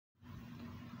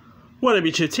What up,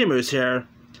 YouTube? Timu's here.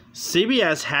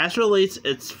 CBS has released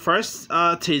its first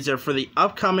teaser for the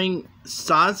upcoming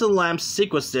Sons of Lambs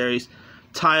sequel series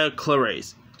titled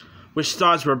Clarice, which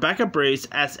stars Rebecca Breeze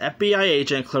as FBI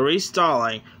agent Clarice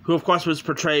Starling, who of course was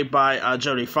portrayed by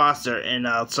Jodie Foster in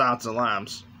Sons of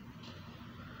Lambs.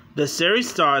 The series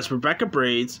stars Rebecca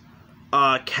Breeze,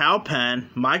 Cal Penn,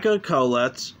 Michael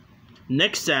Collett,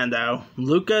 Nick Sando,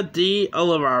 Luca Di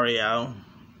Olivario,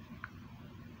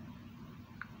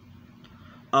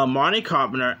 Marnie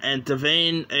Carpenter, and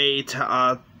Devine A.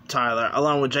 Tyler,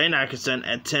 along with Jane Atkinson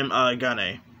and Tim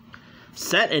Gunney.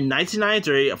 Set in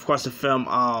 1993, of course the film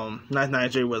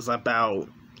 1993 was about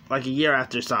like a year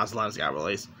after Sons of Lambs got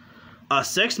released.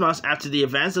 6 months after the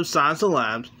events of Sons of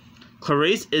Lambs,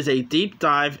 Clarice is a deep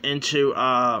dive into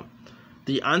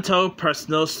the untold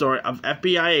personal story of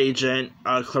FBI agent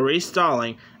Clarice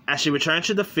Starling as she returns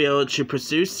to the field to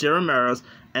pursue serial murderers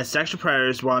and sexual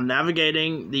predators while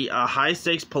navigating the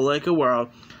high-stakes political world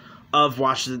of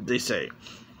Washington, D.C.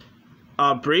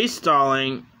 Breeze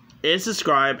Starling is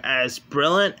described as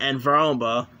brilliant and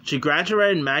vulnerable. She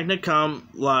graduated magna cum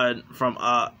laude from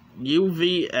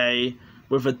UVA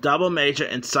with a double major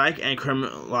in psych and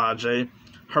criminology.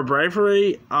 Her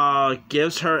bravery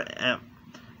gives her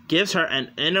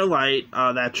an inner light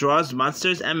that draws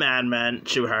monsters and madmen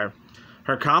to her.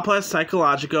 Her complex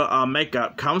psychological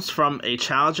makeup comes from a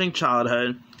challenging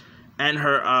childhood, and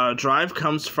her drive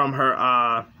comes from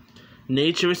her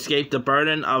need to escape the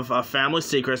burden of family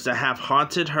secrets that have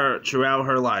haunted her throughout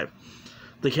her life.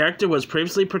 The character was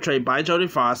previously portrayed by Jodie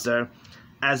Foster,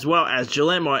 as well as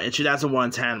Julianne Moore in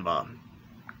 2001's Hannibal.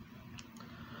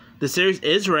 The series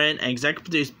is written and executive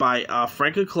produced by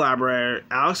Franco collaborator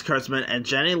Alex Kurtzman and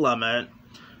Jenny Lumet,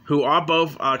 who are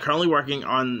both currently working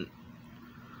on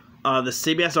the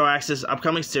CBS All Access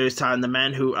upcoming series titled The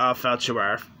Men Who Fell to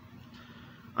Earth.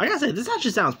 I gotta say, this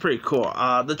actually sounds pretty cool.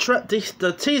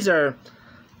 The teaser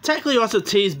technically also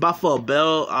teased Buffalo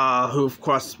Bill, who of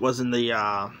course was in the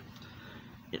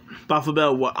Buffalo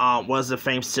Bill was the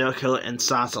famed serial killer in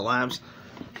Sons of Lambs.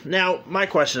 Now, my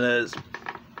question is,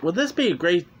 would this be a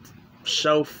great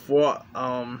show for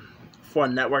a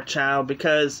network channel?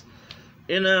 Because,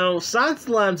 you know, Sons of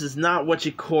Lambs is not what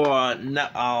you call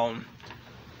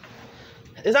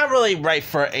it's not really right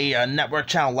for a network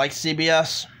channel like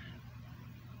CBS.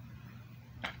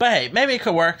 But hey, maybe it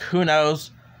could work. Who knows?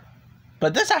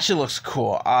 But this actually looks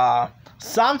cool.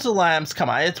 Sons of Lambs, come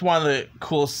on, it's one of the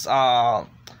coolest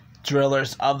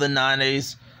thrillers of the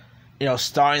 90s. You know,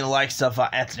 starring the likes of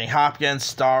Anthony Hopkins,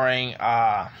 featuring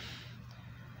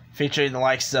the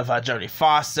likes of Jodie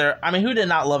Foster. I mean, who did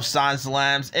not love Sons of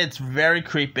Lambs? It's very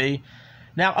creepy.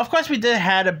 Now, of course, we did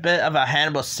had a bit of a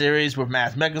Hannibal series with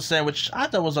Mads Mikkelsen, which I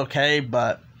thought was okay,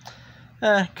 but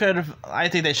could have. I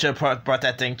think they should have brought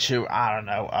that thing to, I don't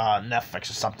know, Netflix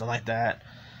or something like that.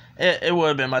 It would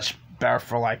have been much better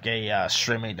for like a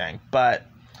streaming thing. But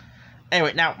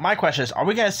anyway, now my question is: are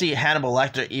we gonna see Hannibal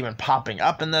Lecter even popping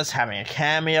up in this, having a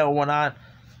cameo or whatnot?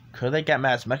 Could they get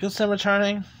Mads Mikkelsen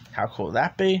returning? How cool would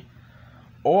that be?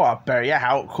 Or, better yet,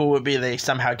 how cool would it be if they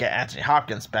somehow get Anthony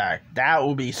Hopkins back? That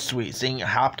would be sweet. Seeing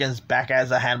Hopkins back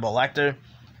as a Hannibal Lecter,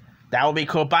 that would be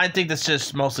cool. But I think that's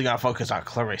just mostly going to focus on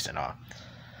Clarice and all.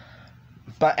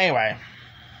 But anyway.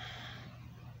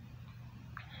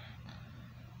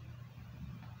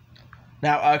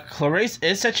 Now, Clarice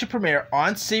is set to premiere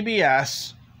on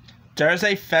CBS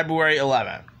Thursday, February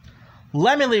 11th.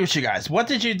 Let me leave with you guys. What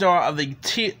did you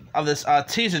think of this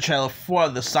teaser trailer for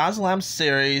the Sons of Lambs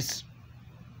series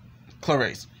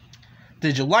Clarice?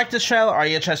 Did you like this trailer? Are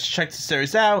you interested to check the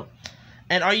series out?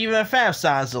 And are you even a fan of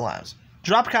Sons of Lambs?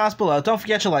 Drop comments below. Don't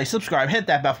forget to like, subscribe, hit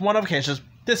that bell for more notifications.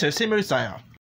 This is Timu signing off.